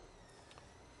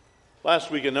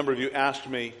Last week, a number of you asked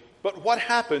me, but what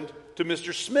happened to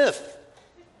Mr. Smith,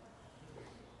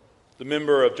 the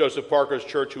member of Joseph Parker's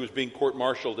church who was being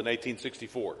court-martialed in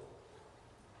 1864?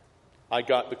 I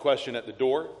got the question at the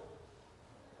door.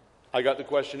 I got the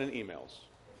question in emails.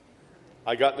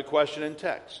 I got the question in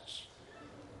texts.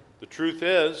 The truth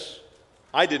is,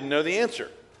 I didn't know the answer,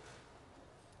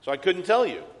 so I couldn't tell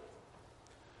you.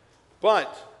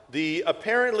 But the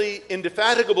apparently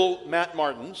indefatigable Matt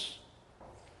Martins,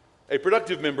 a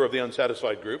productive member of the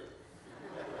unsatisfied group,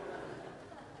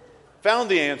 found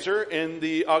the answer in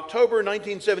the October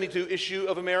 1972 issue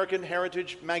of American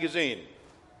Heritage magazine.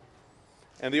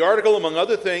 And the article, among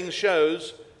other things,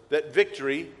 shows that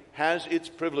victory has its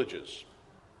privileges.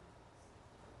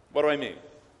 What do I mean?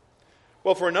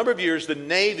 Well, for a number of years, the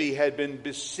Navy had been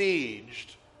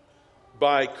besieged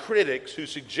by critics who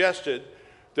suggested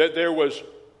that there was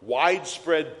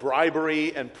widespread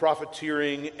bribery and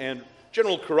profiteering and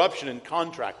general corruption in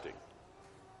contracting.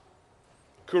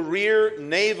 Career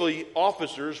Navy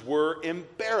officers were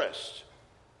embarrassed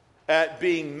at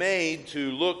being made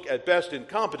to look at best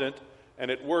incompetent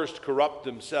and at worst corrupt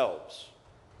themselves.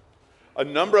 A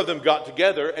number of them got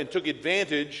together and took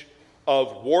advantage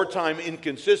of wartime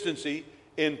inconsistency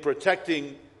in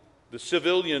protecting the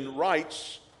civilian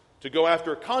rights to go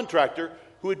after a contractor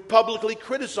who had publicly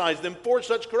criticized them for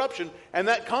such corruption, and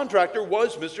that contractor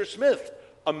was Mr. Smith,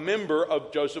 a member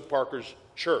of Joseph Parker's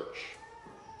church.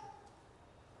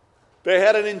 They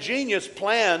had an ingenious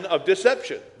plan of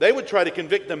deception. They would try to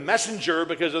convict the messenger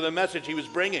because of the message he was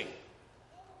bringing.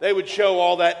 They would show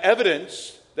all that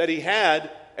evidence that he had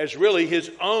as really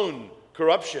his own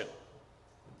corruption,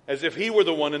 as if he were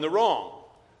the one in the wrong.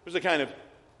 It was the kind of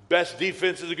best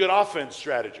defense is a good offense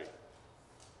strategy.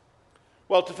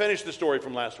 Well, to finish the story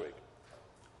from last week,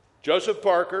 Joseph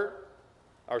Parker,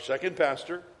 our second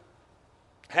pastor,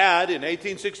 had, in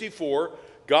 1864,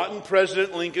 gotten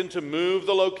President Lincoln to move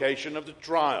the location of the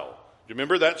trial. Do you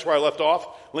remember? That's where I left off.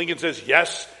 Lincoln says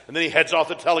yes, and then he heads off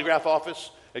the telegraph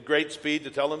office at great speed to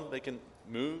tell them they can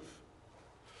move.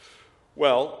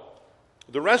 Well,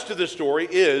 the rest of the story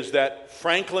is that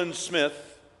Franklin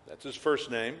Smith, that's his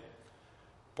first name,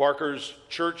 Parker's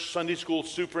church Sunday school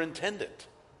superintendent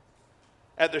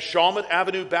at the Shawmut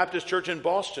Avenue Baptist Church in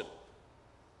Boston,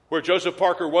 where Joseph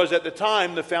Parker was at the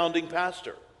time the founding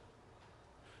pastor.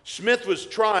 Smith was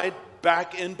tried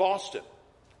back in Boston,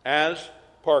 as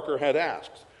Parker had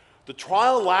asked. The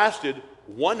trial lasted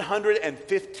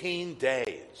 115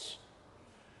 days,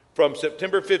 from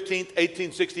September 15th,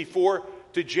 1864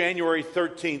 to January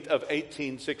 13th of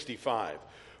 1865.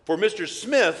 For Mr.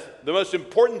 Smith, the most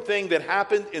important thing that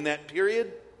happened in that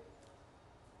period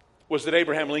was that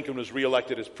Abraham Lincoln was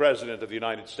reelected as President of the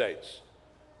United States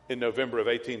in November of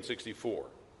 1864.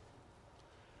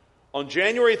 On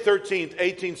January 13th,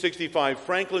 1865,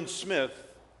 Franklin Smith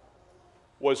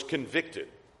was convicted,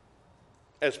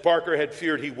 as Parker had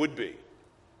feared he would be,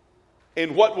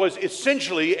 in what was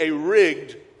essentially a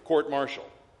rigged court-martial.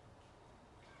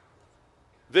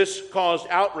 This caused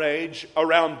outrage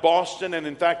around Boston and,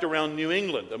 in fact, around New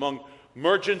England, among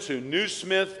merchants who knew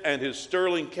Smith and his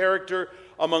sterling character,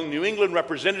 among New England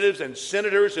representatives and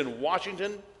senators in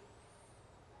Washington.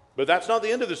 But that's not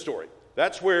the end of the story.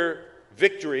 That's where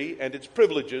victory and its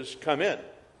privileges come in.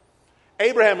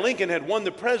 Abraham Lincoln had won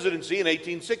the presidency in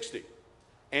 1860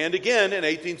 and again in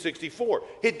 1864.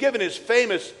 He'd given his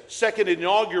famous second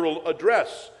inaugural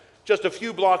address just a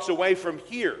few blocks away from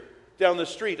here, down the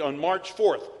street on March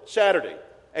 4th, Saturday,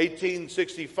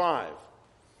 1865.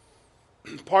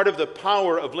 Part of the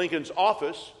power of Lincoln's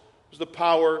office was the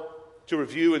power to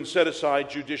review and set aside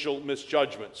judicial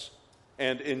misjudgments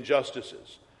and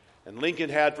injustices. And Lincoln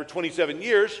had, for 27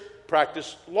 years,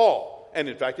 practiced law, and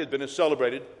in fact had been a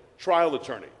celebrated trial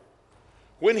attorney.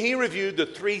 When he reviewed the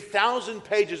 3,000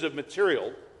 pages of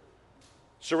material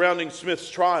surrounding Smith's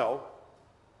trial,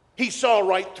 he saw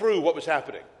right through what was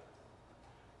happening.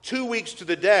 2 weeks to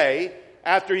the day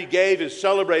after he gave his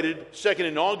celebrated second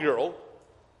inaugural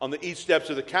on the east steps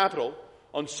of the Capitol,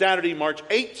 on Saturday, March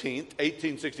 18th,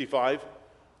 1865,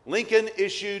 Lincoln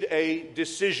issued a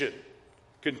decision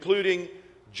concluding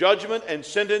judgment and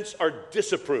sentence are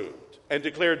disapproved and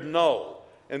declared null,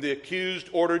 and the accused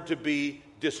ordered to be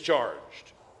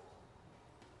discharged.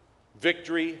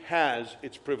 Victory has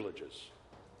its privileges.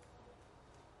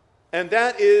 And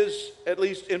that is, at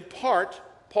least in part,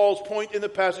 Paul's point in the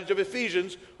passage of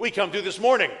Ephesians we come to this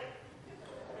morning.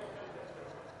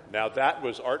 Now that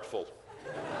was artful.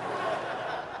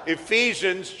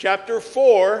 Ephesians chapter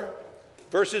 4,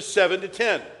 verses 7 to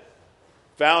 10,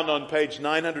 found on page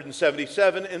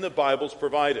 977 in the Bibles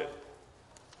provided.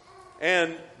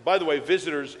 And by the way,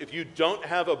 visitors, if you don't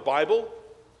have a Bible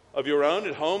of your own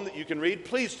at home that you can read,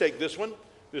 please take this one,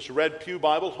 this Red Pew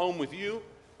Bible, home with you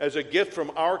as a gift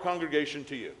from our congregation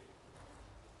to you.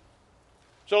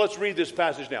 So let's read this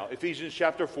passage now. Ephesians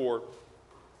chapter 4,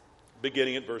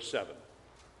 beginning at verse 7.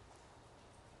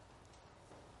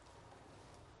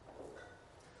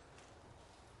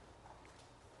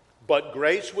 But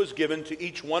grace was given to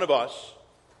each one of us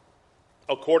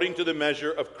according to the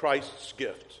measure of Christ's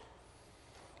gift.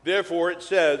 Therefore it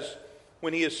says,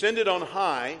 when he ascended on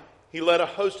high, he led a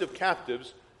host of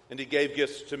captives, and he gave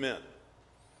gifts to men.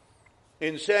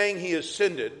 In saying he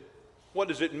ascended, what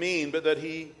does it mean but that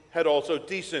he had also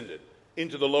descended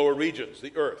into the lower regions,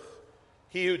 the earth?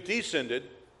 He who descended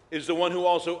is the one who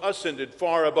also ascended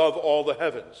far above all the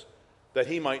heavens, that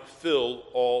he might fill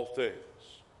all things.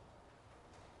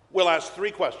 We'll ask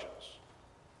three questions.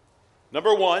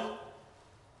 Number one,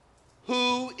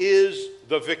 who is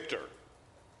the victor?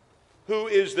 Who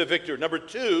is the victor? Number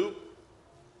two,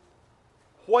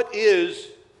 what is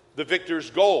the victor's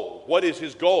goal? What is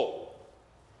his goal?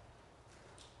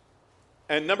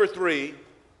 And number three,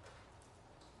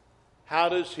 how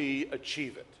does he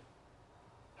achieve it?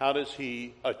 How does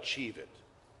he achieve it?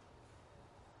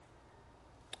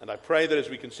 And I pray that as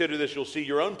we consider this, you'll see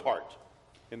your own part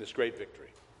in this great victory.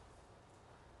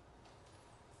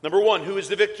 Number one, who is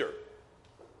the victor?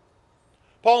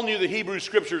 Paul knew the Hebrew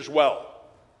Scriptures well.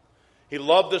 He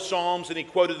loved the Psalms and he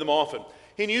quoted them often.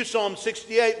 He knew Psalm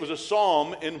 68 was a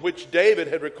psalm in which David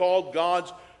had recalled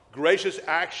God's gracious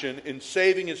action in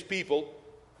saving his people,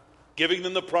 giving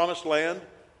them the promised land,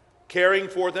 caring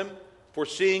for them,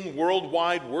 foreseeing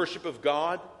worldwide worship of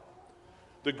God.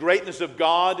 The greatness of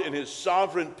God and his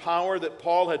sovereign power that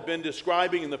Paul had been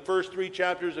describing in the first three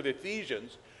chapters of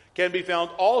Ephesians can be found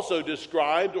also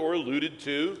described or alluded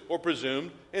to or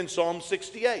presumed in Psalm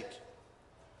 68.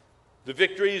 The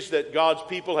victories that God's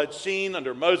people had seen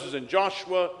under Moses and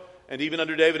Joshua and even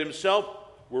under David himself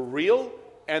were real,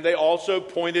 and they also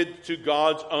pointed to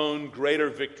God's own greater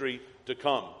victory to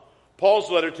come.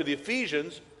 Paul's letter to the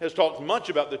Ephesians has talked much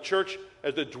about the church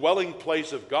as the dwelling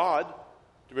place of God. Do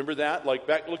you remember that?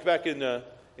 Look back in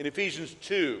Ephesians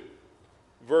 2,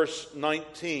 verse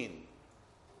 19.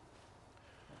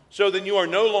 So then you are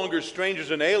no longer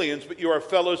strangers and aliens, but you are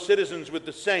fellow citizens with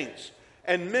the saints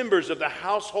and members of the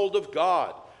household of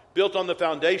God, built on the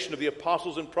foundation of the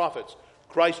apostles and prophets,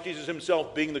 Christ Jesus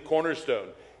himself being the cornerstone,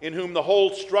 in whom the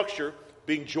whole structure,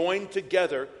 being joined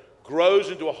together,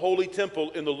 grows into a holy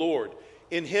temple in the Lord.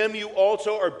 In him you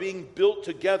also are being built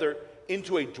together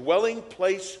into a dwelling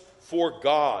place for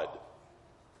God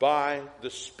by the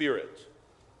Spirit.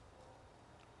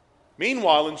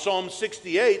 Meanwhile, in Psalm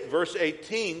 68, verse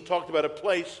 18, talked about a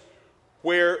place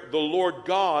where the Lord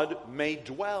God may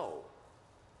dwell.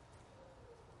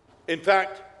 In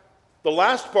fact, the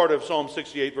last part of Psalm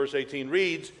 68, verse 18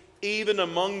 reads, even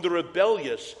among the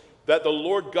rebellious, that the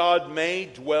Lord God may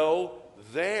dwell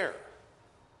there.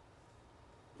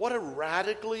 What a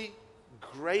radically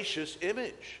gracious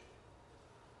image.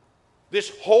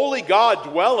 This holy God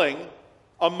dwelling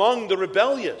among the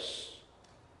rebellious.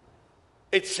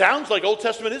 It sounds like Old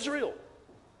Testament Israel.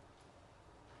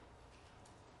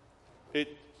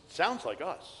 It sounds like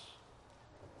us.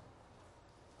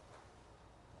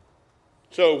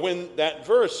 So when that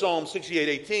verse, Psalm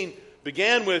 68:18,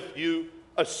 began with, you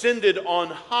ascended on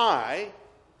high,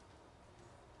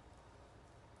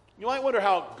 you might wonder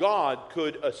how God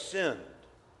could ascend.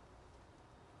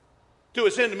 To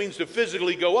ascend means to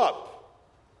physically go up,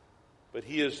 but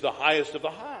he is the highest of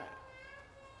the high.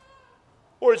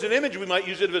 Or as an image, we might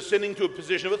use it of ascending to a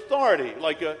position of authority,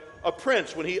 like a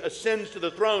prince when he ascends to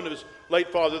the throne of his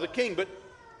late father, the king. But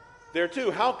there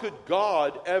too, how could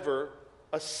God ever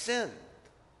ascend?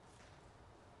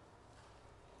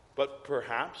 But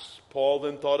perhaps Paul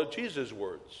then thought of Jesus'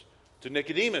 words to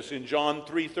Nicodemus in John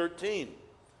 3:13.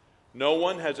 No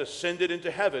one has ascended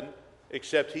into heaven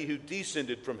except he who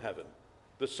descended from heaven,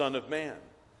 the Son of Man.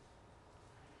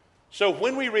 So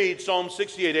when we read Psalm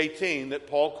 68:18 that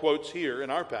Paul quotes here in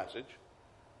our passage,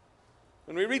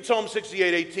 when we read Psalm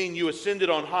 68:18, you ascended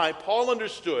on high, Paul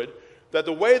understood that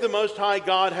the way the Most High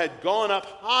God had gone up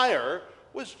higher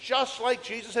was just like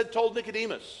Jesus had told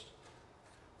Nicodemus,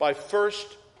 by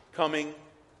first coming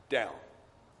down.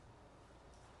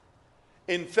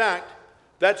 In fact,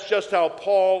 that's just how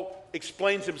Paul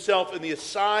explains himself in the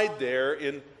aside there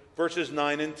in verses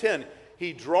 9 and 10.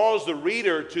 He draws the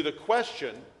reader to the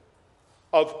question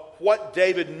of what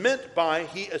David meant by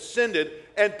he ascended,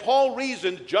 and Paul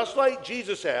reasoned, just like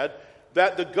Jesus had,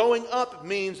 that the going up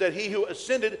means that he who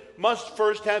ascended must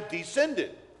first have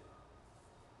descended.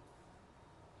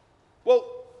 Well,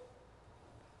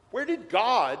 Where did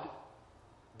God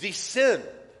descend?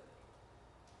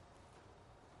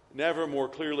 Never more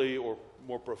clearly or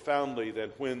more profoundly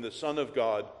than when the Son of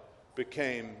God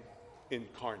became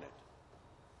incarnate.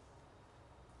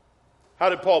 How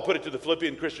did Paul put it to the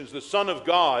Philippian Christians? The Son of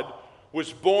God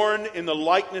was born in the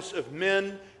likeness of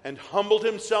men and humbled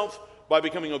himself by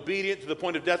becoming obedient to the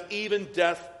point of death, even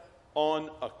death on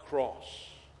a cross.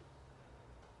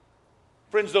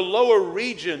 Friends, the lower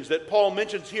regions that Paul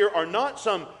mentions here are not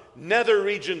some nether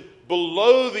region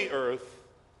below the earth.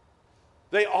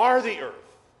 They are the earth.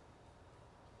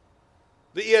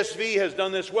 The ESV has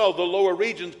done this well. The lower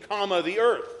regions, comma, the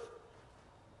earth.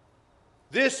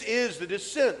 This is the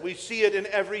descent. We see it in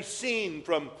every scene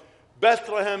from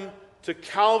Bethlehem to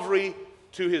Calvary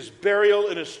to his burial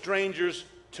in a stranger's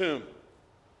tomb.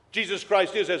 Jesus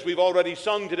Christ is, as we've already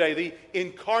sung today, the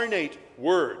incarnate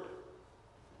Word.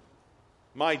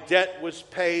 My debt was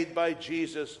paid by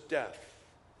Jesus' death.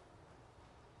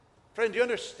 Friend, do you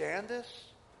understand this?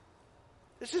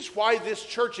 This is why this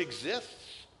church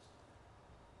exists.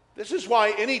 This is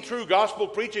why any true gospel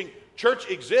preaching church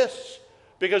exists.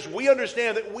 Because we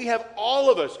understand that we have,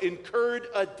 all of us, incurred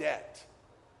a debt.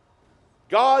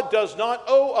 God does not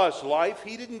owe us life.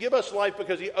 He didn't give us life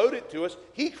because he owed it to us.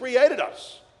 He created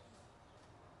us.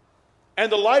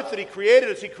 And the life that he created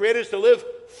us to live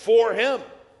for him.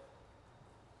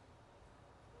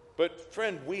 But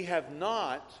friend, we have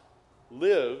not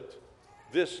lived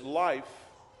this life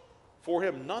for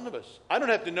him. None of us. I don't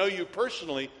have to know you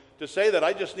personally to say that.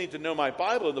 I just need to know my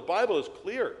Bible. And the Bible is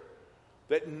clear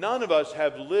that none of us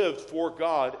have lived for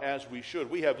God as we should.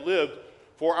 We have lived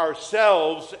for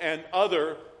ourselves and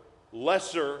other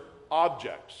lesser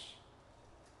objects.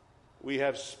 We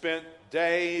have spent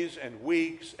days and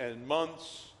weeks and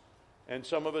months, and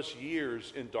some of us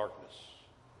years, in darkness.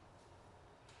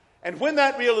 And when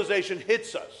that realization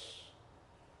hits us,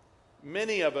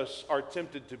 many of us are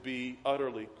tempted to be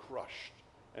utterly crushed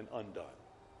and undone.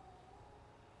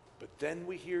 But then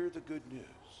we hear the good news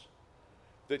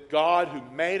that God, who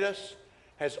made us,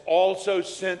 has also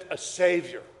sent a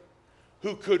Savior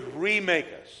who could remake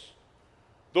us.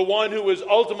 The one who was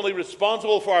ultimately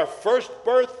responsible for our first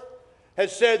birth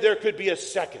has said there could be a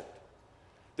second,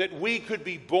 that we could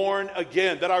be born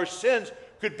again, that our sins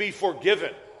could be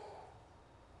forgiven,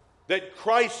 that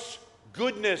Christ's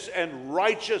goodness and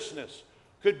righteousness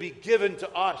could be given to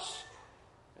us,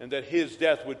 and that his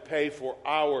death would pay for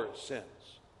our sins.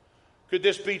 Could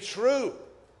this be true?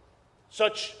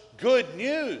 Such good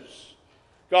news.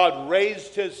 God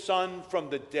raised his Son from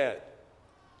the dead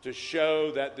to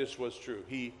show that this was true.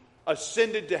 He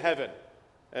ascended to heaven,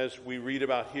 as we read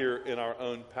about here in our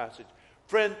own passage.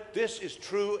 Friend, this is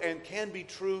true and can be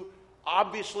true,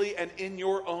 obviously, and in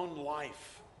your own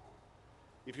life.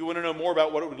 If you want to know more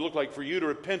about what it would look like for you to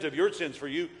repent of your sins, for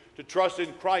you to trust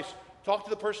in Christ, talk to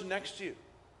the person next to you.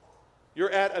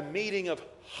 You're at a meeting of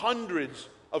hundreds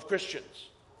of Christians.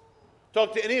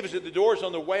 Talk to any of us at the doors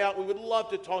on the way out. We would love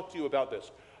to talk to you about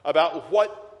this, about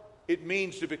what it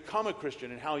means to become a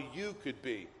Christian and how you could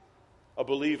be a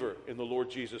believer in the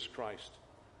Lord Jesus Christ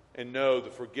and know the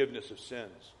forgiveness of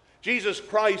sins. Jesus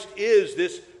Christ is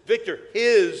this victor.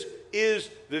 His is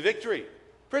the victory.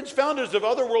 Friends, founders of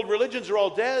other world religions are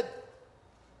all dead.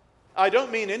 I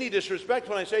don't mean any disrespect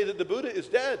when I say that the Buddha is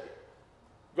dead.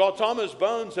 Gautama's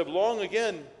bones have long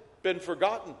again been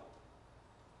forgotten.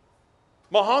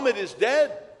 Muhammad is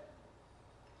dead.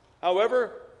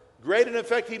 However great an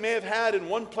effect he may have had in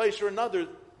one place or another,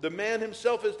 the man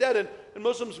himself is dead, and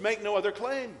Muslims make no other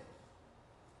claim.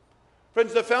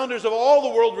 Friends, the founders of all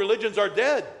the world religions are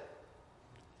dead,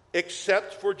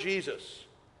 except for Jesus.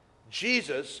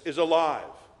 Jesus is alive.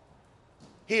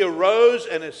 He arose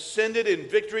and ascended in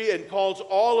victory and calls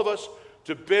all of us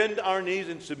to bend our knees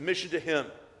in submission to him.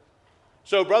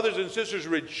 So, brothers and sisters,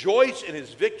 rejoice in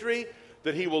his victory,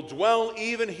 that he will dwell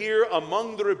even here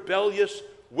among the rebellious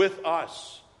with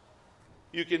us.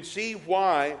 You can see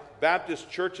why Baptist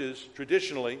churches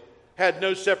traditionally had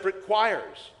no separate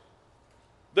choirs.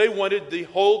 They wanted the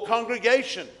whole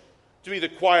congregation to be the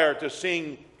choir to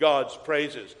sing God's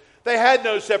praises. They had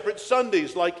no separate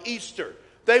Sundays like Easter.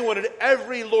 They wanted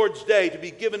every Lord's Day to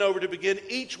be given over to begin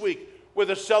each week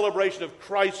with a celebration of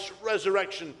Christ's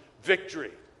resurrection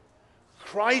victory.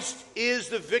 Christ is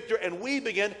the victor, and we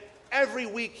begin every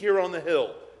week here on the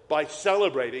hill by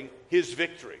celebrating his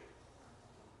victory.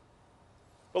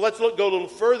 But let's go a little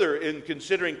further in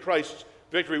considering Christ's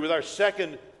victory with our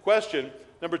second question.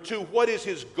 Number 2, what is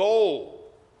his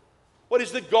goal? What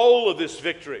is the goal of this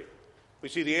victory? We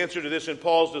see the answer to this in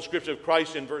Paul's description of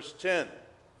Christ in verse 10.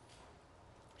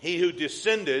 He who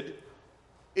descended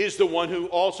is the one who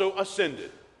also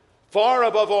ascended far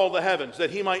above all the heavens, that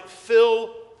he might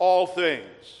fill all things.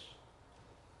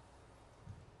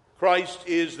 Christ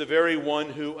is the very one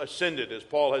who ascended, as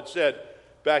Paul had said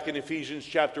back in Ephesians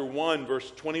chapter 1,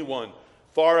 verse 21,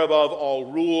 far above all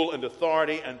rule and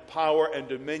authority and power and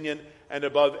dominion and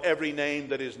above every name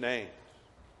that is named.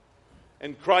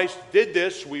 And Christ did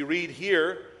this, we read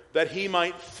here, that he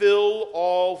might fill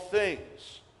all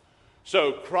things.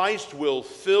 So Christ will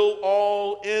fill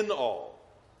all in all.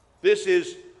 This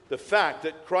is the fact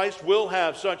that Christ will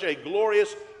have such a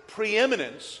glorious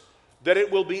preeminence that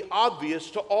it will be obvious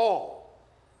to all.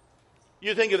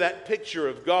 You think of that picture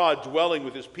of God dwelling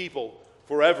with his people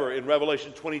forever in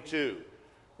Revelation 22,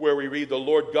 where we read, the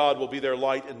Lord God will be their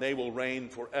light and they will reign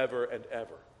forever and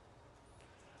ever.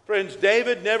 Friends,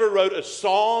 David never wrote a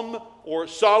psalm or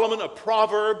Solomon a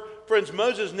proverb. Friends,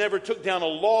 Moses never took down a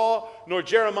law, nor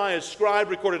Jeremiah's scribe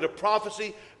recorded a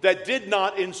prophecy that did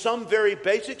not, in some very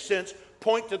basic sense,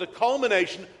 point to the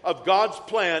culmination of God's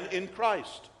plan in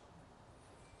Christ.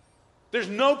 There's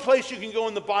no place you can go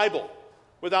in the Bible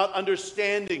without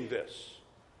understanding this.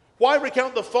 Why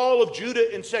recount the fall of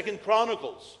Judah in 2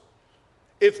 Chronicles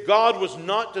if God was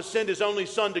not to send his only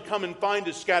son to come and find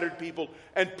his scattered people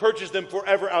and purchase them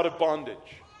forever out of bondage?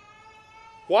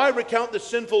 Why recount the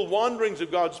sinful wanderings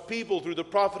of God's people through the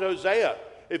prophet Hosea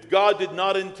if God did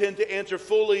not intend to answer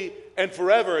fully and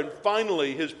forever and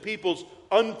finally his people's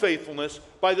unfaithfulness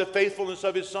by the faithfulness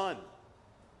of his son?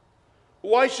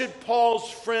 Why should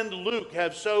Paul's friend Luke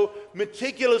have so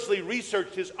meticulously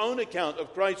researched his own account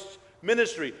of Christ's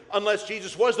ministry unless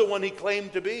Jesus was the one he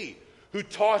claimed to be, who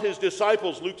taught his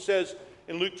disciples? Luke says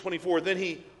in Luke 24, then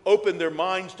he opened their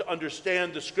minds to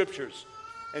understand the scriptures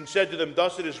and said to them,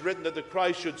 thus it is written that the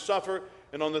Christ should suffer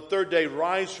and on the third day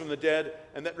rise from the dead,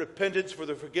 and that repentance for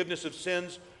the forgiveness of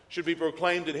sins should be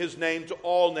proclaimed in his name to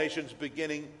all nations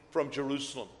beginning from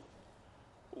Jerusalem.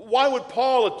 Why would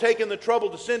Paul have taken the trouble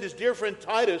to send his dear friend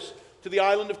Titus to the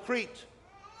island of Crete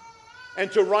and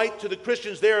to write to the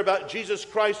Christians there about Jesus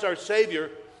Christ our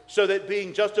Savior, so that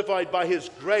being justified by his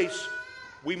grace,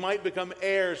 we might become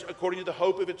heirs according to the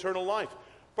hope of eternal life?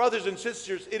 Brothers and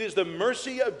sisters, it is the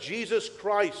mercy of Jesus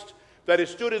Christ that has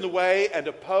stood in the way and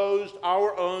opposed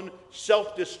our own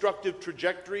self-destructive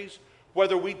trajectories,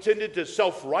 whether we tended to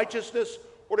self-righteousness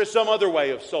or to some other way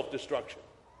of self-destruction.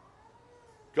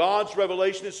 God's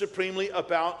revelation is supremely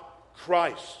about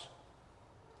Christ.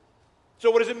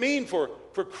 So what does it mean for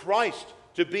Christ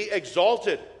to be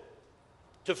exalted,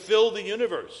 to fill the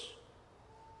universe?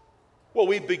 Well,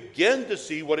 we begin to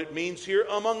see what it means here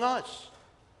among us,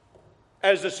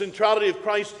 as the centrality of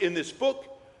Christ in this book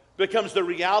becomes the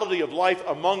reality of life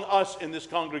among us in this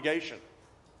congregation.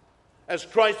 As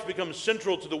Christ becomes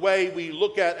central to the way we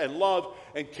look at and love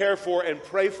and care for and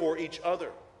pray for each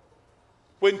other.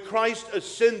 When Christ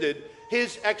ascended,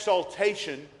 his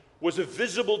exaltation was a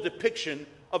visible depiction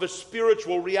of a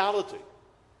spiritual reality,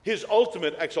 his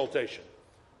ultimate exaltation.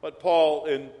 What Paul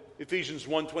in Ephesians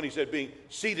 1:20 said, being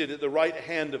seated at the right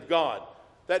hand of God.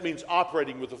 That means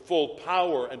operating with the full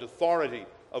power and authority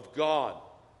of God.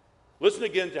 Listen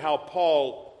again to how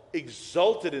Paul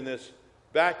exulted in this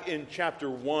back in chapter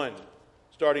 1,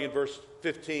 starting in verse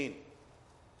 15.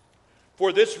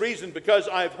 For this reason, because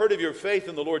I have heard of your faith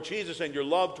in the Lord Jesus and your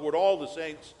love toward all the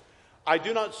saints, I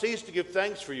do not cease to give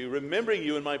thanks for you, remembering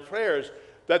you in my prayers,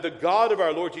 that the God of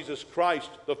our Lord Jesus Christ,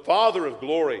 the Father of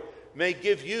glory, may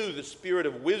give you the spirit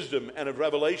of wisdom and of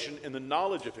revelation in the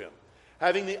knowledge of him,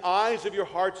 having the eyes of your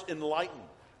hearts enlightened,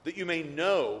 that you may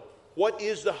know what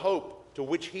is the hope to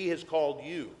which he has called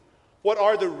you, what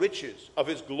are the riches of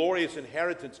his glorious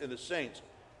inheritance in the saints,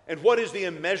 and what is the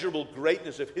immeasurable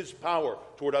greatness of his power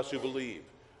toward us who believe,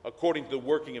 according to the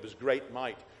working of his great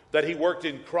might, that he worked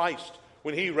in Christ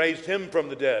when he raised him from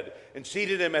the dead and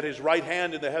seated him at his right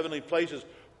hand in the heavenly places,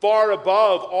 far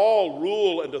above all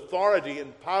rule and authority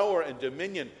and power and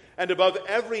dominion, and above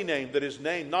every name that is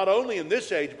named, not only in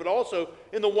this age, but also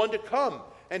in the one to come.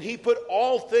 And he put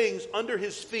all things under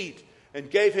his feet and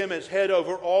gave him as head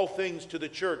over all things to the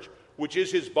church, which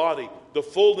is his body, the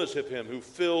fullness of him who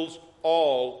fills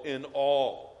all in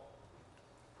all.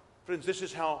 Friends, this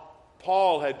is how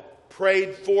Paul had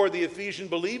prayed for the Ephesian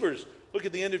believers. Look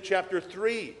at the end of chapter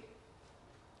 3,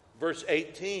 verse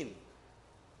 18.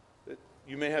 That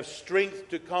you may have strength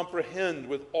to comprehend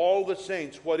with all the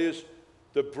saints what is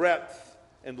the breadth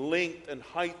and length and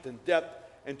height and depth,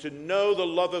 and to know the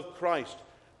love of Christ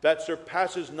that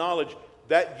surpasses knowledge,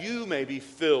 that you may be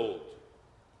filled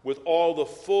with all the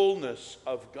fullness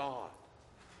of God.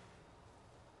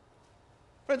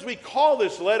 Friends, we call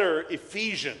this letter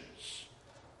Ephesians,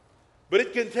 but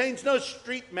it contains no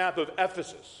street map of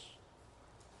Ephesus,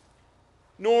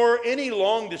 nor any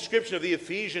long description of the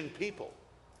Ephesian people.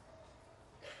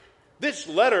 This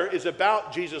letter is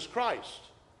about Jesus Christ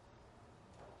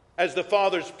as the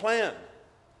Father's plan,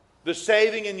 the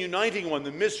saving and uniting one,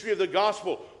 the mystery of the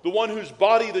gospel, the one whose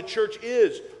body the church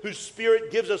is, whose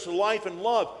Spirit gives us life and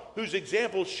love, whose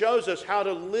example shows us how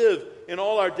to live in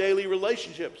all our daily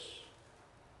relationships.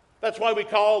 That's why we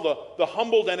call the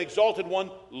humbled and exalted one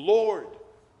Lord.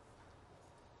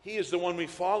 He is the one we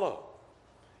follow.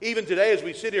 Even today as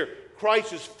we sit here,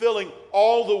 Christ is filling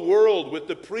all the world with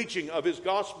the preaching of his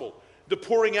gospel, the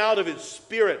pouring out of his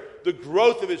Spirit, the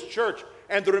growth of his church,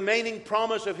 and the remaining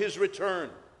promise of his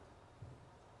return.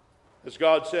 As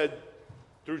God said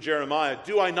through Jeremiah,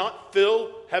 "Do I not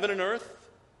fill heaven and earth?"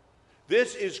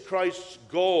 This is Christ's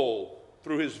goal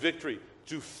through his victory,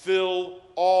 to fill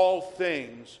all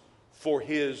things for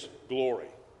his glory.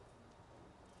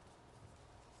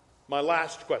 My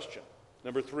last question,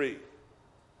 number 3.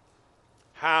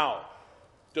 How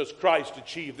does Christ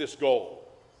achieve this goal?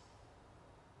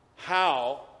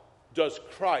 How does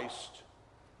Christ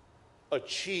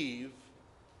achieve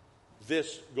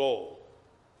this goal?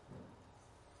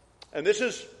 And this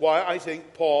is why I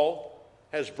think Paul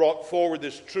has brought forward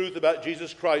this truth about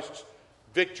Jesus Christ's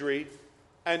victory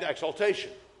and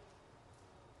exaltation.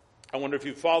 I wonder if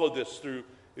you followed this through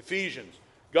Ephesians.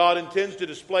 God intends to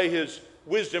display his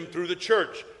wisdom through the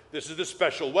church. This is the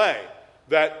special way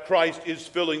that Christ is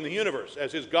filling the universe,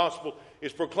 as his gospel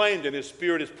is proclaimed and his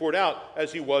Spirit is poured out,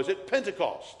 as he was at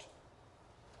Pentecost. Do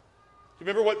you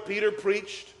remember what Peter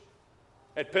preached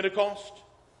at Pentecost?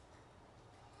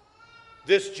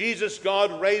 This Jesus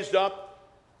God raised up,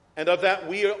 and of that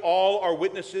we all are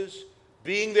witnesses,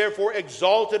 being therefore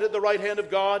exalted at the right hand of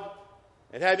God,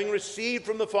 and having received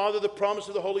from the Father the promise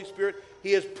of the Holy Spirit,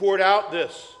 he has poured out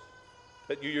this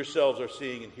that you yourselves are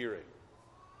seeing and hearing.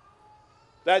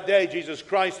 That day, Jesus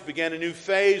Christ began a new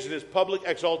phase in his public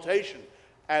exaltation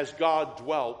as God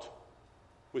dwelt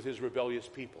with his rebellious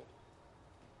people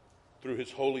through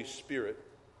his Holy Spirit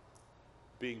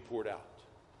being poured out.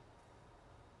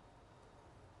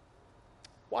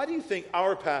 Why do you think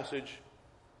our passage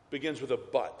begins with a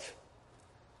but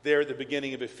there at the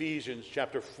beginning of Ephesians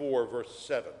chapter 4, verse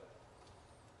 7?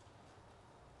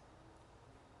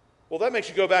 Well, that makes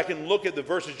you go back and look at the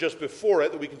verses just before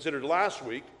it that we considered last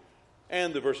week,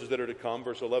 and the verses that are to come,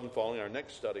 verse 11 following our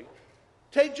next study.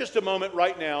 Take just a moment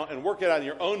right now and work it out in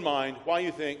your own mind why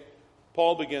you think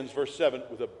Paul begins verse 7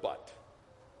 with a but.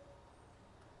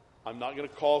 I'm not going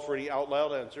to call for any out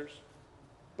loud answers,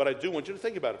 but I do want you to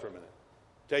think about it for a minute.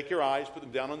 Take your eyes, put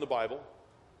them down on the Bible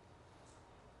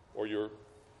or your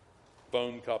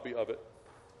phone copy of it.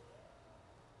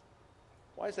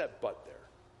 Why is that but there?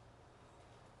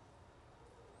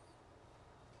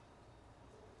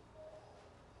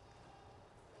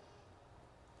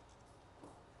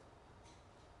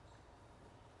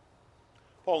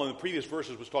 Paul in the previous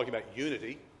verses was talking about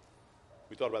unity.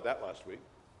 We thought about that last week.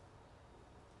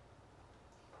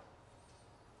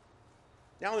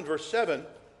 Now in verse 7,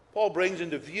 Paul brings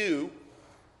into view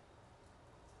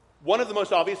one of the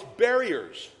most obvious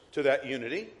barriers to that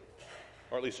unity,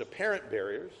 or at least apparent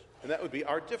barriers, and that would be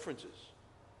our differences.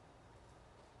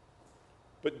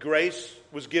 But grace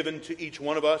was given to each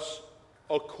one of us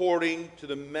according to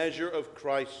the measure of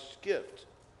Christ's gift.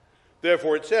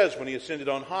 Therefore it says, when he ascended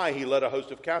on high, he led a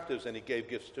host of captives and he gave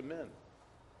gifts to men.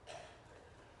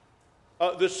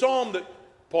 The psalm that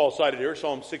Paul cited here,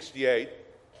 Psalm 68,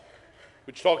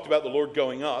 which talked about the Lord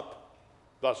going up,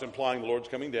 thus implying the Lord's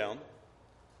coming down.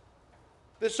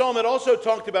 This psalm had also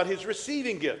talked about his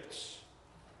receiving gifts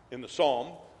in the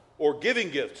psalm, or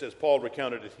giving gifts as Paul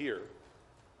recounted it here.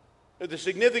 The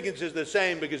significance is the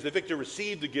same because the victor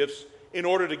received the gifts in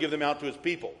order to give them out to his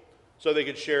people so they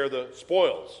could share the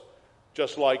spoils.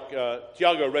 Just like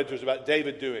Tiago read to us about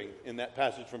David doing in that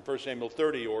passage from 1 Samuel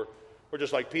 30, or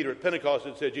just like Peter at Pentecost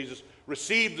had said, Jesus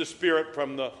received the Spirit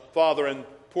from the Father and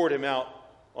poured him out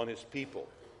on his people.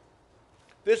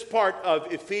 This part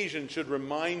of Ephesians should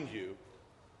remind you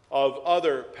of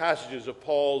other passages of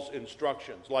Paul's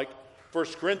instructions, like 1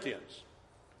 Corinthians,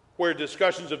 where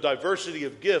discussions of diversity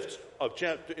of gifts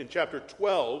in chapter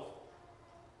 12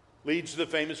 leads to the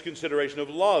famous consideration of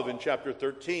love in chapter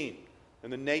 13.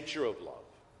 And the nature of love.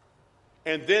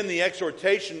 And then the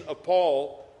exhortation of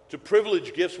Paul to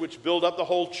privilege gifts which build up the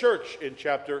whole church in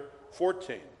chapter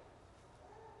 14.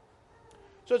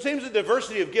 So it seems that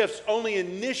diversity of gifts only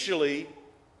initially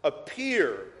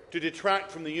appear to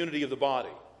detract from the unity of the body.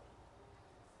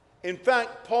 In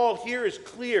fact, Paul here is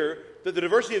clear that the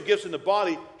diversity of gifts in the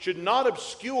body should not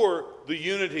obscure the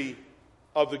unity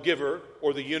of the giver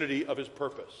or the unity of his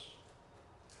purpose.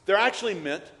 They're actually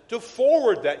meant to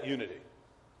forward that unity.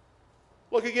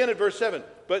 Look again at verse 7.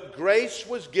 But grace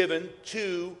was given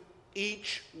to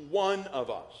each one of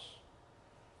us.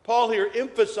 Paul here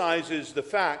emphasizes the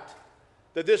fact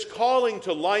that this calling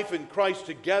to life in Christ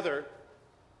together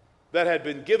that had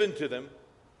been given to them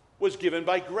was given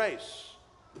by grace.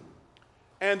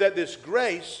 And that this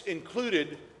grace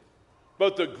included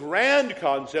both the grand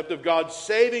concept of God's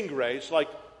saving grace, like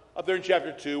up there in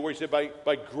chapter 2 where he said,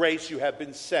 by grace you have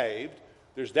been saved.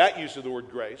 There's that use of the word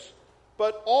grace.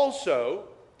 But also,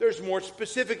 there's more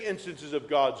specific instances of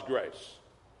God's grace.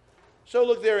 So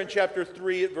look there in chapter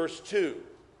 3 at verse 2,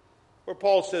 where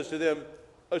Paul says to them,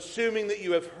 assuming that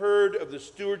you have heard of the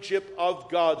stewardship of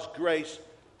God's grace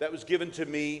that was given to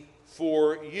me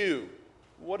for you.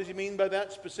 What does he mean by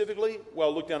that specifically?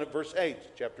 Well, look down at verse 8,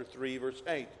 chapter 3, verse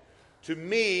 8. To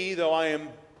me, though I am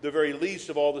the very least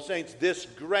of all the saints, this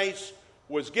grace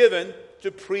was given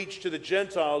to preach to the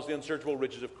Gentiles the unsearchable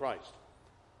riches of Christ.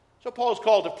 So Paul's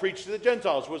call to preach to the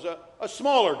Gentiles was a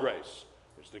smaller grace.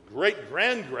 There's the great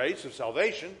grand grace of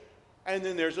salvation, and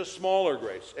then there's a smaller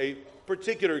grace, a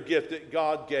particular gift that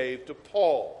God gave to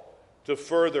Paul to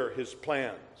further his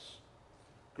plans.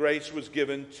 Grace was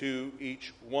given to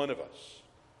each one of us.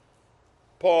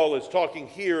 Paul is talking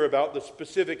here about the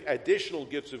specific additional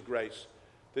gifts of grace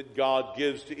that God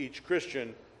gives to each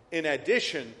Christian in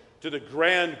addition to the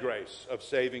grand grace of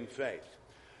saving faith.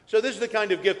 So this is the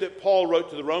kind of gift that Paul wrote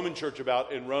to the Roman church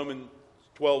about in Romans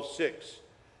 12:6.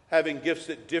 Having gifts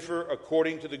that differ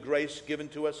according to the grace given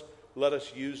to us, let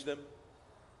us use them.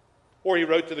 Or he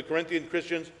wrote to the Corinthian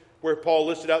Christians where Paul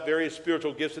listed out various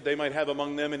spiritual gifts that they might have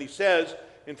among them, and he says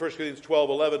in 1 Corinthians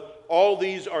 12:11, all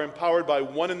these are empowered by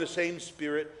one and the same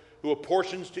Spirit, who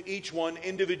apportions to each one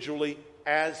individually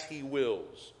as he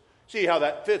wills. See how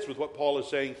that fits with what Paul is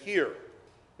saying here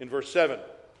in verse 7.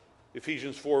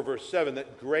 Ephesians 4, verse 7,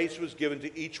 that grace was given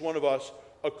to each one of us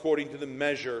according to the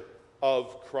measure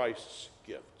of Christ's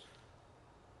gift.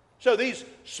 So these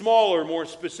smaller, more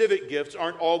specific gifts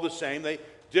aren't all the same. They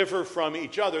differ from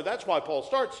each other. That's why Paul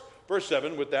starts verse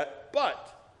 7 with that but.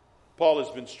 Paul has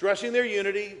been stressing their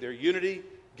unity,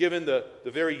 given the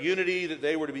very unity that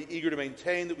they were to be eager to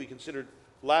maintain that we considered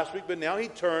last week. But now he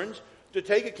turns to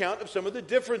take account of some of the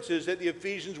differences that the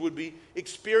Ephesians would be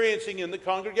experiencing in the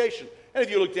congregation. And if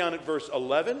you look down at verse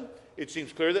 11, it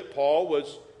seems clear that Paul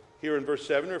was here in verse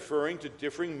 7 referring to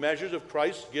differing measures of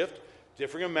Christ's gift,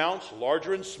 differing amounts,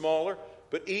 larger and smaller,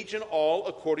 but each and all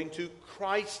according to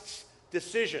Christ's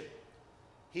decision.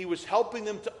 He was helping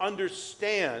them to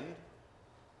understand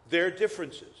their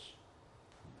differences.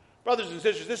 Brothers and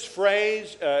sisters, this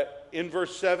phrase in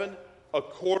verse 7,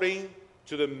 according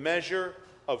to the measure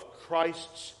of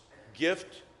Christ's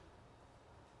gift,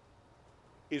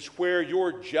 is where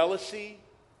your jealousy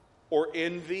or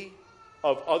envy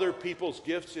of other people's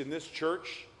gifts in this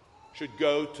church should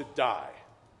go to die.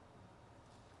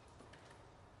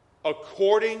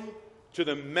 According to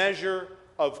the measure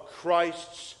of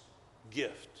Christ's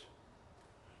gift.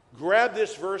 Grab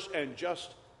this verse and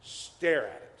just stare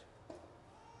at it.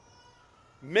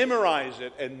 Memorize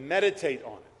it and meditate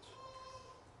on it.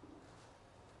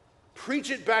 Preach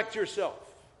it back to yourself.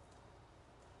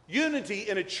 Unity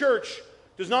in a church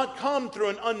does not come through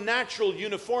an unnatural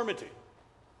uniformity,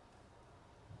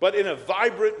 but in a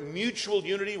vibrant mutual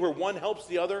unity where one helps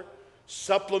the other,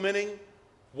 supplementing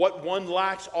what one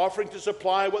lacks, offering to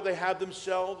supply what they have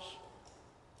themselves.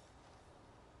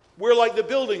 We're like the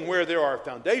building where there are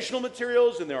foundational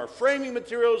materials and there are framing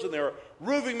materials and there are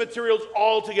roofing materials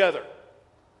all together.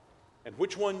 And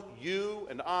which one you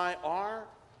and I are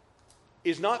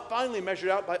is not finally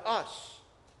measured out by us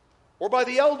or by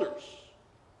the elders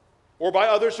or by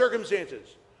other circumstances,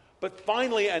 but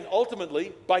finally and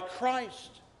ultimately by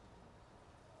Christ.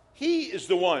 He is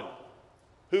the one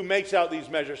who makes out these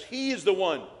measures. He is the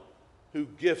one who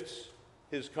gifts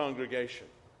his congregation.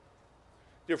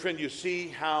 Dear friend, you see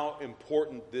how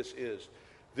important this is.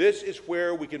 This is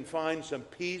where we can find some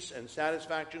peace and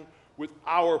satisfaction with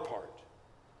our part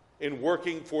in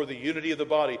working for the unity of the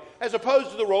body, as opposed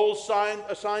to the roles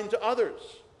assigned to others.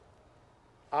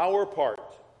 Our part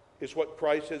is what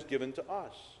Christ has given to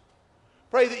us.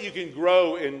 Pray that you can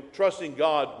grow in trusting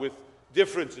God with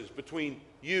differences between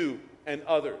you and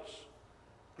others.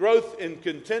 Growth in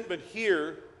contentment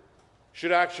here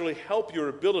should actually help your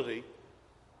ability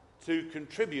to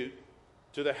contribute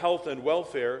to the health and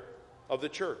welfare of the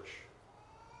church.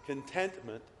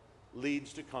 Contentment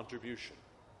leads to contribution.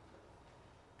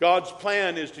 God's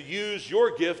plan is to use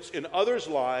your gifts in others'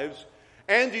 lives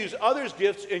and to use others'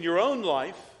 gifts in your own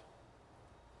life.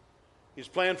 His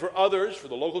plan for others, for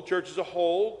the local church as a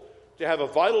whole, to have a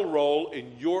vital role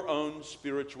in your own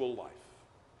spiritual life.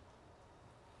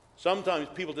 Sometimes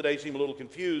people today seem a little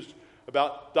confused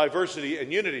about diversity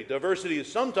and unity. Diversity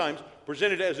is sometimes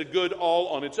presented as a good all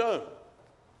on its own.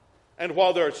 And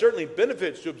while there are certainly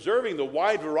benefits to observing the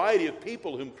wide variety of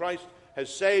people whom Christ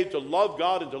has saved to love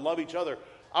God and to love each other,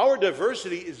 our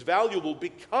diversity is valuable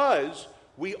because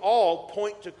we all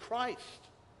point to Christ.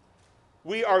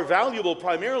 We are valuable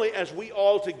primarily as we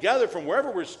all together, from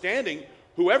wherever we're standing,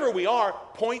 whoever we are,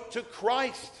 point to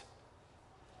Christ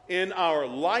in our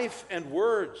life and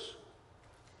words.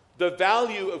 The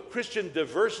value of Christian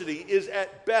diversity is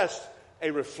at best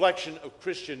a reflection of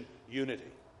Christian unity.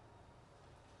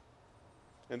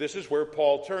 And this is where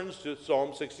Paul turns to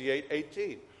Psalm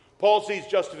 68:18. Paul sees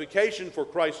justification for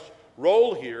Christ's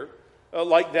role here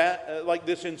like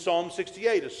this in Psalm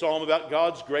 68, a psalm about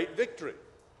God's great victory.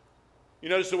 You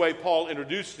notice the way Paul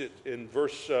introduced it in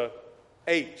verse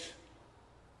 8.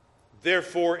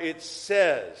 Therefore it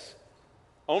says.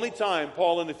 Only time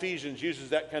Paul in Ephesians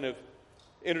uses that kind of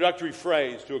introductory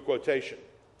phrase to a quotation.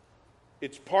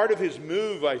 It's part of his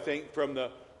move, I think, from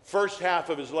the first half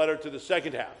of his letter to the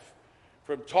second half.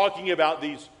 From talking about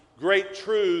these great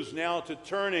truths now to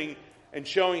turning and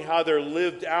showing how they're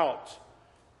lived out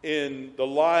in the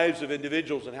lives of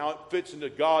individuals and how it fits into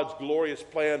God's glorious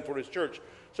plan for his church.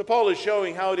 So Paul is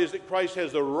showing how it is that Christ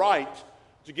has the right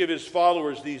to give his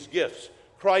followers these gifts.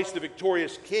 Christ, the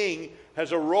victorious King,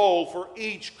 has a role for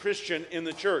each Christian in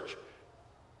the church.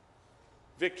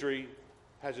 Victory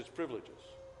has its privileges.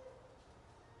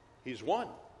 He's won.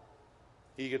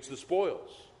 He gets the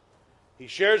spoils. He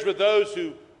shares with those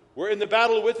who were in the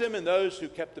battle with him and those who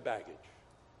kept the baggage.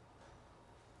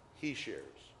 He shares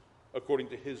according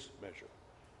to his measure.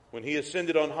 When he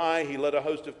ascended on high, he led a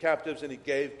host of captives and he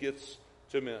gave gifts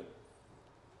to men.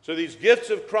 So these gifts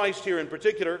of Christ here in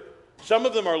particular, some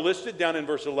of them are listed down in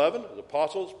verse 11 as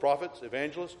apostles, prophets,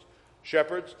 evangelists,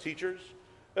 shepherds, teachers.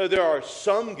 There are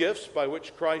some gifts by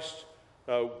which Christ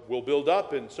will build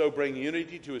up and so bring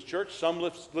unity to his church. Some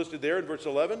listed there in verse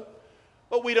 11.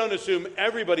 But we don't assume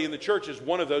everybody in the church is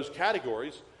one of those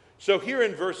categories. So here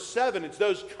in verse 7, it's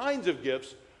those kinds of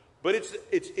gifts, but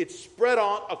it's spread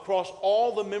out across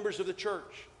all the members of the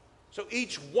church. So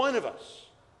each one of us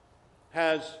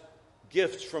has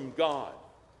gifts from God.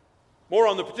 More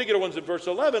on the particular ones in verse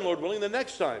 11, Lord willing, the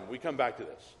next time we come back to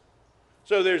this.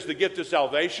 So there's the gift of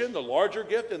salvation, the larger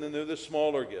gift, and then there are the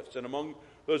smaller gifts. And among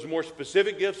those more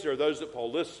specific gifts, there are those that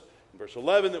Paul lists in verse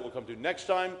 11 that we'll come to next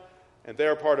time. And they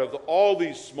are part of all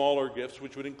these smaller gifts,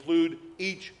 which would include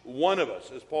each one of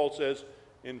us, as Paul says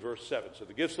in verse 7. So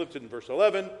the gifts listed in verse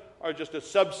 11 are just a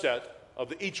subset of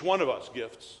the each one of us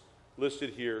gifts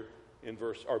listed here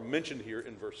are mentioned here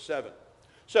in verse 7.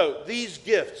 So these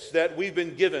gifts that we've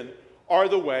been given are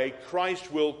the way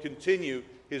Christ will continue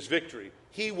his victory.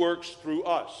 He works through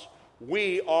us.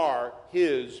 We are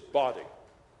his body.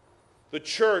 The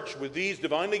church, with these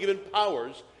divinely given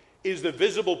powers, is the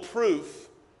visible proof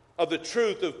of the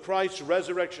truth of Christ's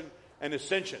resurrection and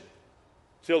ascension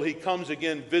till he comes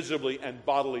again visibly and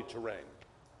bodily to reign.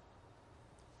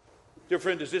 Dear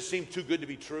friend, does this seem too good to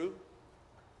be true?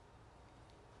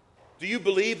 Do you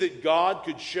believe that God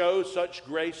could show such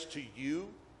grace to you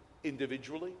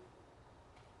individually?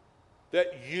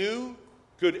 That you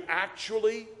could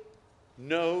actually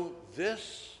know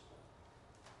this?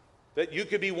 That you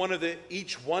could be one of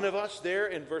each one of us there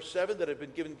in verse 7 that have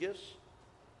been given gifts?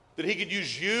 That he could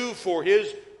use you for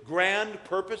his grand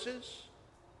purposes?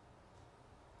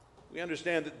 We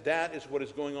understand that is what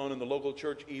is going on in the local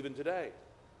church even today.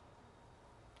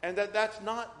 And that's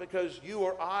not because you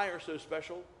or I are so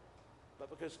special, but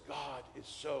because God is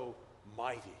so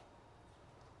mighty,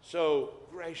 so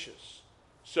gracious,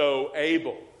 so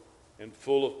able, and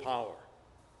full of power.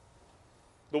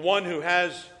 The one who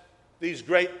has these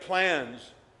great plans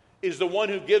is the one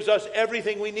who gives us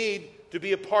everything we need to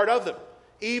be a part of them,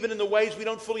 even in the ways we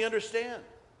don't fully understand.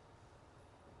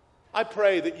 I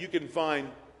pray that you can find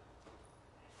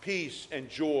peace and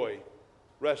joy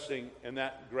resting in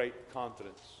that great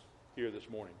confidence here this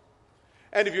morning.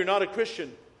 And if you're not a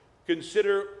Christian,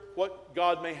 consider what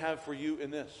God may have for you in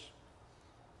this.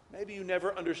 Maybe you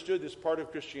never understood this part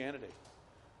of Christianity.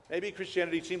 Maybe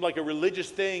Christianity seemed like a religious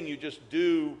thing you just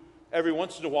do every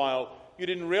once in a while. You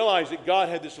didn't realize that God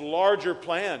had this larger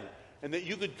plan and that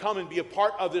you could come and be a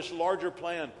part of this larger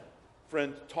plan.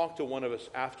 Friend, talk to one of us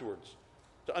afterwards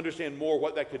to understand more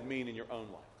what that could mean in your own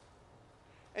life.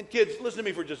 And kids, listen to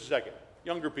me for just a second.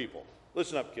 Younger people,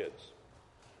 listen up, kids.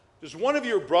 Does one of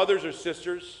your brothers or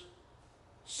sisters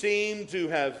seem to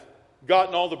have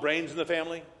gotten all the brains in the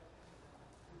family?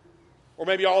 Or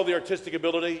maybe all the artistic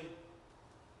ability?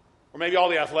 Or maybe all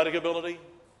the athletic ability?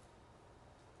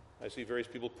 I see various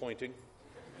people pointing.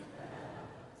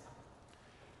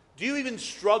 Do you even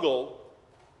struggle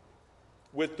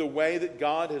with the way that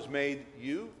God has made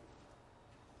you?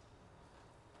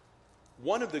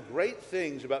 One of the great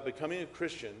things about becoming a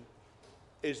Christian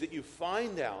is that you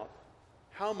find out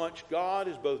how much God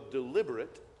is both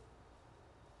deliberate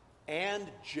and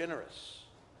generous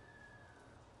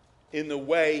in the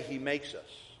way He makes us,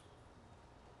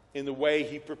 in the way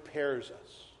He prepares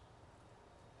us,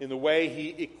 in the way He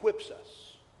equips us,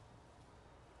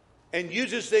 and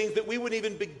uses things that we wouldn't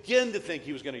even begin to think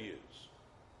He was going to use.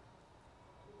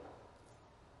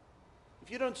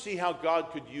 If you don't see how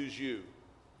God could use you,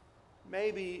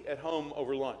 maybe at home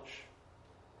over lunch,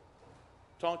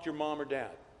 talk to your mom or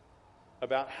dad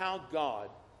about how God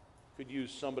could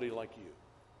use somebody like you.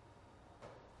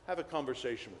 Have a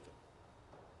conversation with them.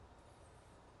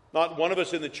 Not one of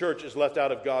us in the church is left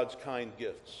out of God's kind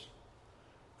gifts.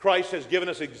 Christ has given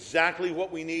us exactly what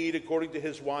we need according to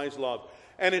His wise love.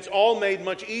 And it's all made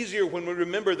much easier when we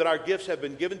remember that our gifts have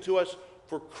been given to us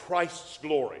for Christ's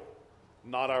glory,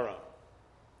 not our own.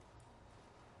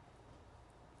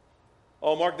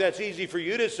 Oh, Mark, that's easy for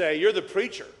you to say. You're the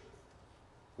preacher.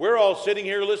 We're all sitting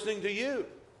here listening to you.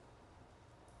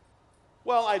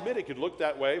 Well, I admit it could look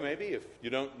that way, maybe, if you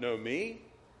don't know me,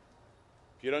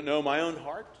 if you don't know my own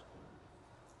heart,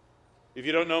 if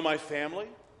you don't know my family,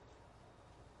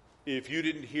 if you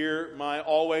didn't hear my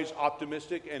always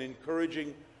optimistic and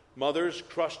encouraging mother's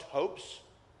crushed hopes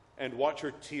and watch her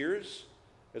tears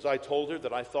as I told her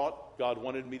that I thought God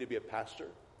wanted me to be a pastor.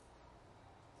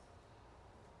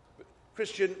 But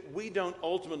Christian, we don't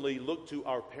ultimately look to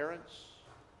our parents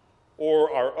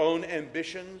or our own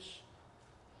ambitions,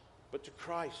 but to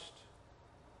Christ.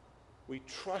 We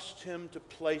trust Him to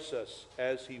place us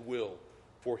as He will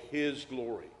for His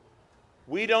glory.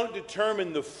 We don't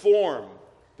determine the form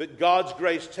that God's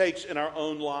grace takes in our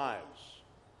own lives.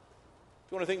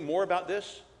 If you want to think more about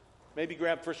this, maybe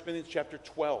grab 1 Corinthians chapter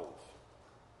 12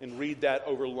 and read that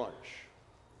over lunch.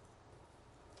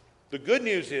 The good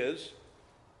news is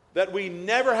that we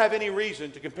never have any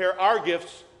reason to compare our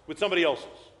gifts with somebody else's.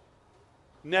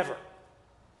 Never.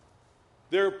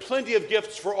 There are plenty of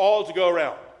gifts for all to go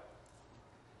around.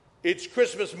 It's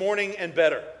Christmas morning and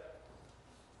better.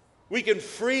 We can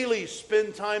freely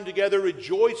spend time together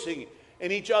rejoicing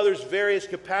in each other's various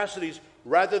capacities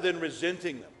rather than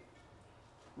resenting them.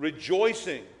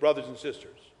 Rejoicing, brothers and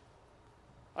sisters.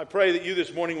 I pray that you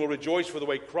this morning will rejoice for the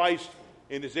way Christ,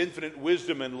 in His infinite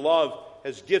wisdom and love,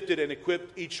 has gifted and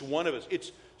equipped each one of us.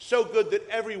 It's so good that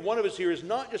every one of us here is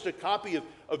not just a copy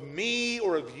of me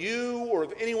or of you or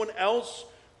of anyone else.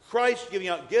 Christ giving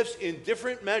out gifts in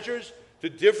different measures to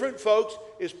different folks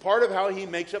is part of how He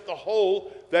makes up the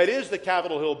whole that is the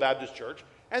Capitol Hill Baptist Church,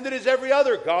 and that is every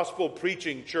other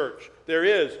gospel-preaching church there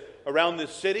is around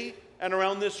this city and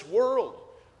around this world.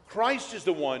 Christ is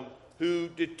the one who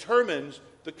determines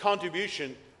the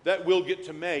contribution that we'll get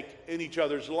to make in each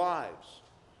other's lives.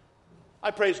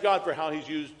 I praise God for how He's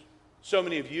used so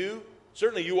many of you,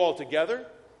 certainly you all together,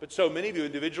 but so many of you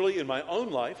individually in my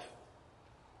own life.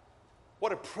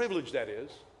 What a privilege that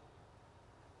is.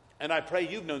 And I pray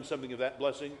you've known something of that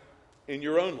blessing in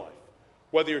your own life.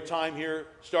 Whether your time here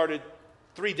started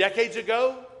 3 decades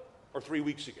ago or 3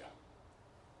 weeks ago.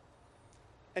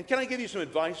 And can I give you some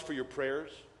advice for your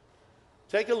prayers?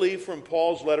 Take a leaf from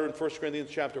Paul's letter in 1 Corinthians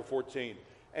chapter 14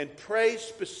 and pray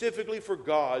specifically for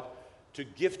God to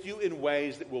gift you in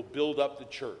ways that will build up the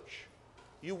church.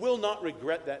 You will not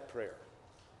regret that prayer.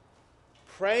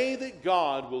 Pray that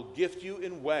God will gift you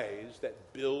in ways that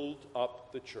build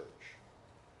up the church.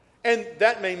 And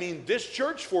that may mean this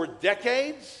church for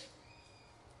decades.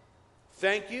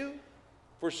 Thank you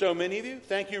for so many of you.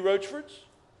 Thank you, Roachfords.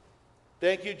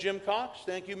 Thank you, Jim Cox.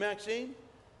 Thank you, Maxine.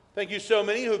 Thank you so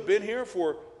many who have been here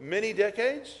for many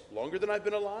decades, longer than I've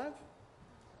been alive.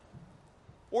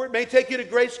 Or it may take you to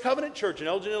Grace Covenant Church in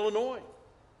Elgin, Illinois.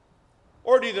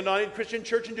 Or to the United Christian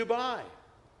Church in Dubai.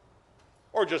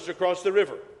 Or just across the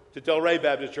river to Delray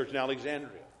Baptist Church in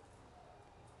Alexandria.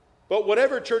 But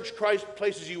whatever church Christ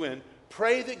places you in,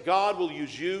 pray that God will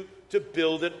use you to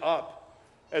build it up.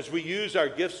 As we use our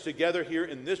gifts together here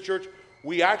in this church,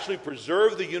 we actually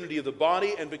preserve the unity of the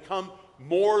body and become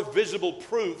more visible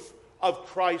proof of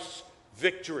Christ's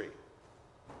victory.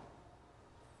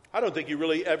 I don't think you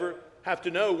really ever have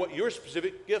to know what your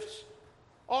specific gifts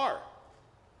are.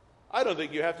 I don't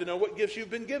think you have to know what gifts you've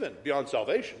been given beyond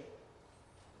salvation.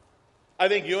 I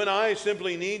think you and I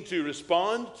simply need to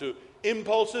respond to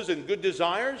impulses and good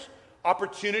desires,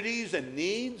 opportunities and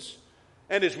needs.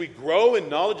 And as we grow in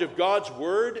knowledge of God's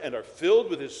Word and are filled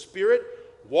with His Spirit,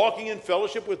 walking in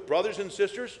fellowship with brothers and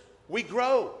sisters, we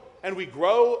grow. And we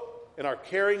grow in our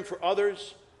caring for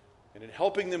others and in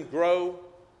helping them grow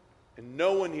And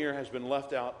no one here has been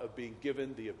left out of being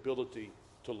given the ability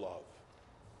to love.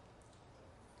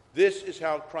 This is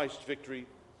how Christ's victory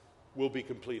will be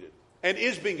completed, and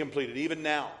is being completed even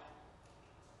now.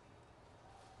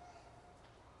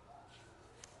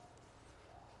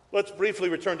 Let's briefly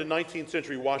return to 19th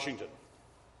century Washington,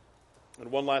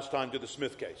 and one last time to the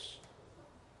Smith case.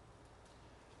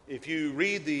 If you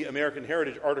read the American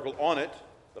Heritage article on it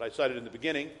that I cited in the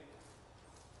beginning,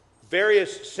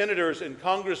 various senators and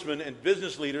congressmen and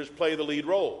business leaders play the lead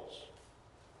roles.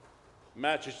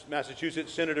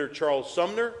 Massachusetts Senator Charles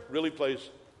Sumner really plays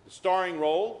the starring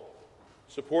role.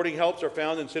 Supporting helps are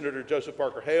found in Senator Joseph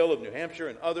Parker Hale of New Hampshire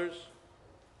and others.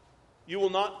 You will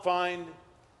not find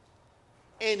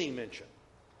any mention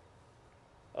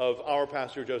of our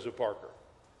pastor Joseph Parker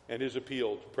and his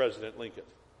appeal to President Lincoln.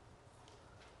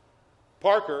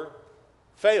 Parker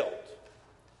failed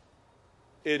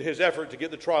in his effort to get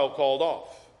the trial called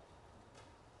off.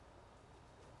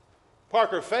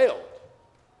 Parker failed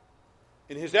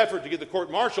in his effort to get the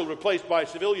court-martial replaced by a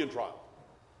civilian trial.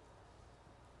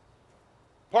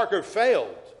 Parker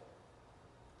failed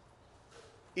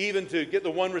even to get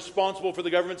the one responsible for the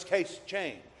government's case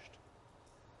changed.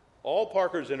 All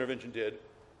Parker's intervention did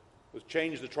was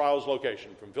change the trial's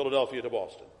location from Philadelphia to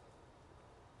Boston.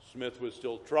 Smith was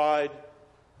still tried.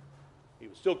 He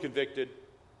was still convicted.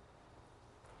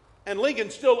 And Lincoln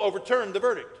still overturned the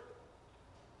verdict.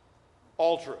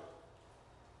 All true.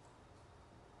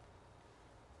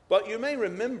 But you may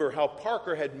remember how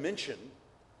Parker had mentioned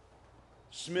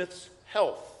Smith's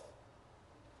health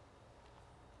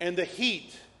and the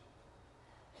heat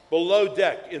below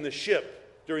deck in the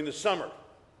ship during the summer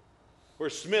where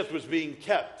Smith was being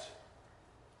kept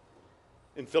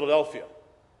in Philadelphia.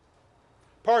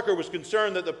 Parker was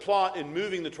concerned that the plot in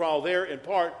moving the trial there in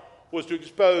part was to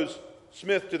expose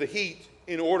Smith to the heat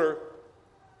in order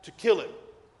to kill him.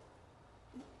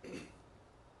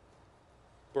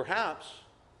 Perhaps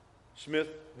Smith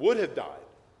would have died,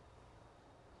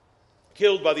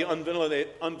 killed by the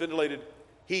unventilated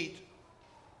heat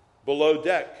below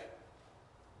deck,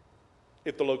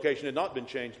 if the location had not been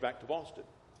changed back to Boston.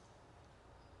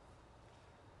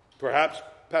 Perhaps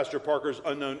Pastor Parker's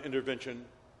unknown intervention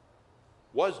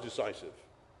was decisive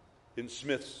in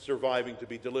Smith's surviving to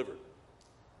be delivered.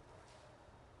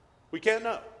 We can't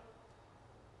know.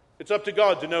 It's up to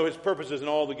God to know his purposes and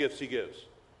all the gifts he gives.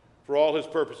 For all his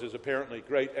purposes, apparently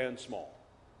great and small.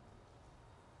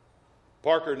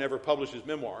 Parker never published his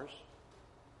memoirs.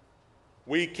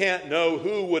 We can't know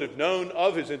who would have known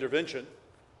of his intervention.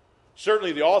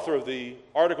 Certainly the author of the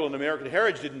article in American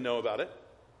Heritage didn't know about it.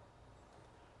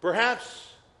 Perhaps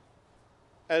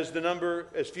as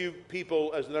few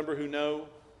people as the number who know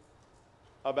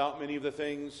about many of the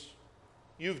things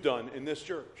you've done in this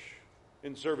church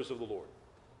in service of the Lord.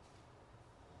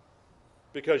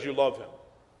 Because you love him.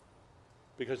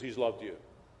 Because he's loved you.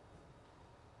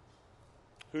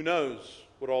 Who knows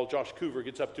what all Josh Coover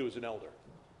gets up to as an elder?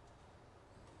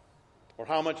 Or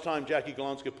how much time Jackie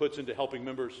Galonska puts into helping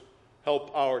members help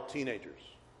our teenagers?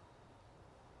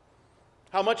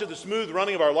 How much of the smooth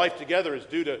running of our life together is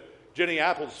due to Jenny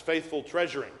Apple's faithful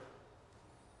treasuring?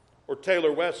 Or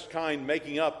Taylor West's kind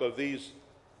making up of these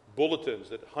bulletins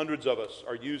that hundreds of us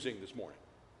are using this morning?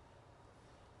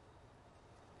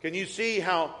 Can you see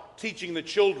how teaching the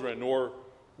children or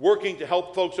working to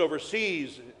help folks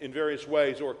overseas in various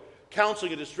ways, or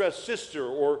counseling a distressed sister,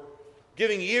 or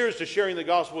giving years to sharing the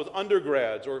gospel with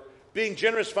undergrads, or being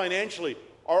generous financially,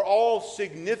 are all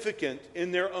significant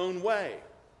in their own way?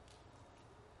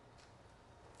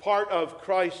 Part of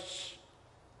Christ's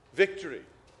victory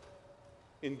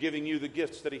in giving you the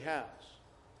gifts that he has.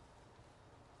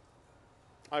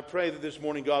 I pray that this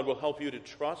morning God will help you to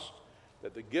trust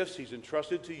that the gifts he's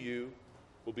entrusted to you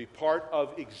will be part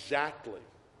of exactly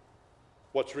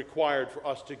what's required for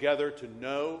us together to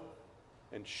know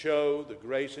and show the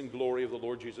grace and glory of the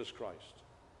Lord Jesus Christ.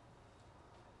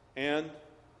 And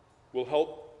will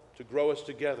help to grow us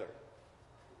together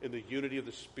in the unity of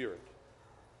the Spirit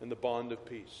and the bond of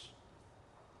peace.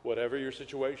 Whatever your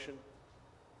situation,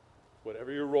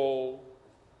 whatever your role,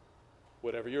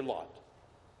 whatever your lot,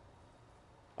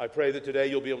 I pray that today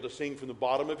you'll be able to sing from the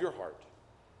bottom of your heart,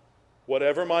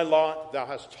 whatever my lot, thou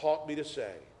hast taught me to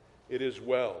say, it is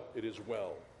well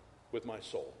with my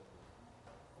soul.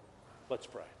 Let's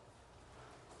pray.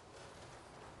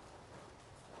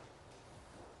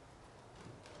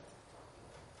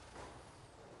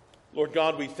 Lord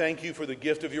God, we thank you for the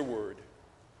gift of your word.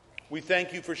 We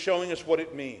thank you for showing us what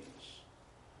it means.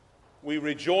 We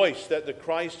rejoice that the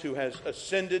Christ who has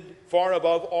ascended far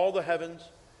above all the heavens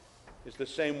is the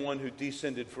same one who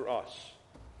descended for us.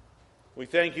 We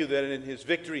thank you that in his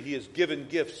victory he has given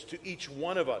gifts to each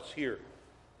one of us here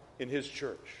in his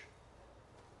church.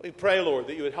 We pray, Lord,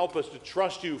 that you would help us to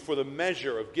trust you for the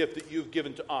measure of gift that you've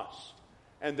given to us,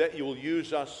 and that you will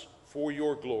use us for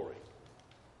your glory.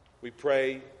 We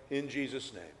pray in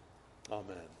Jesus' name.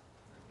 Amen.